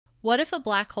What if a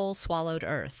black hole swallowed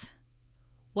Earth?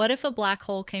 What if a black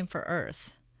hole came for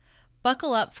Earth?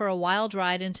 Buckle up for a wild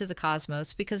ride into the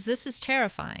cosmos because this is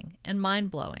terrifying and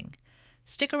mind-blowing.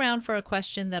 Stick around for a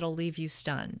question that'll leave you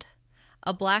stunned.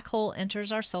 A black hole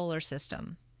enters our solar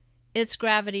system. Its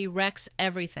gravity wrecks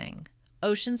everything.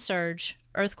 Oceans surge,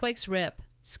 earthquakes rip,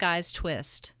 skies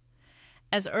twist.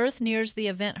 As Earth nears the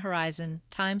event horizon,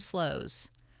 time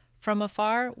slows. From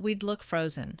afar, we'd look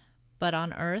frozen. But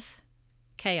on Earth,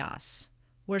 chaos.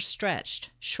 We're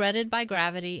stretched, shredded by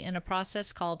gravity in a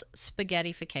process called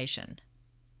spaghettification.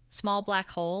 Small black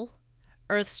hole,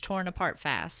 Earth's torn apart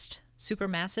fast.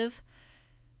 Supermassive,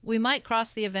 we might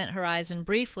cross the event horizon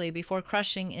briefly before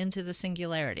crushing into the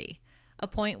singularity, a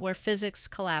point where physics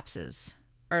collapses.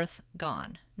 Earth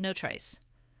gone, no trace.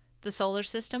 The solar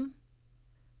system?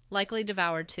 Likely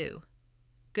devoured too.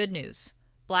 Good news,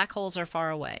 black holes are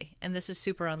far away, and this is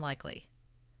super unlikely.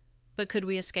 But could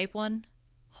we escape one?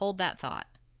 Hold that thought.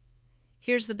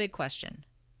 Here's the big question.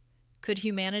 Could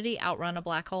humanity outrun a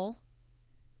black hole?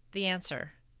 The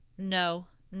answer: no,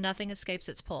 nothing escapes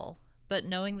its pull, but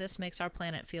knowing this makes our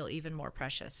planet feel even more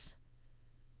precious.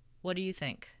 What do you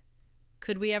think?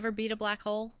 Could we ever beat a black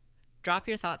hole? Drop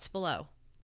your thoughts below.